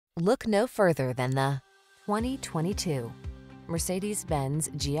Look no further than the 2022 Mercedes-Benz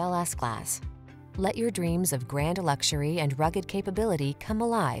GLS class. Let your dreams of grand luxury and rugged capability come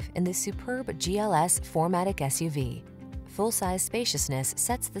alive in this superb GLS 4MATIC SUV. Full-size spaciousness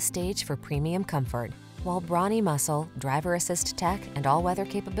sets the stage for premium comfort, while brawny muscle, driver assist tech, and all-weather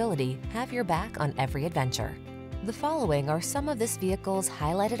capability have your back on every adventure. The following are some of this vehicle's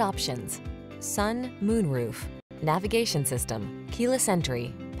highlighted options: sun, moonroof, navigation system, keyless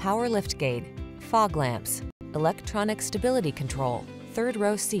entry, power liftgate, fog lamps, electronic stability control, third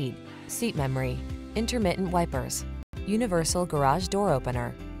row seat, seat memory, intermittent wipers, universal garage door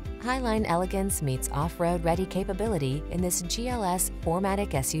opener. Highline elegance meets off-road ready capability in this GLS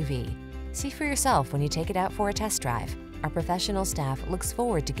 4MATIC SUV. See for yourself when you take it out for a test drive. Our professional staff looks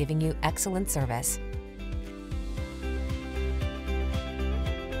forward to giving you excellent service.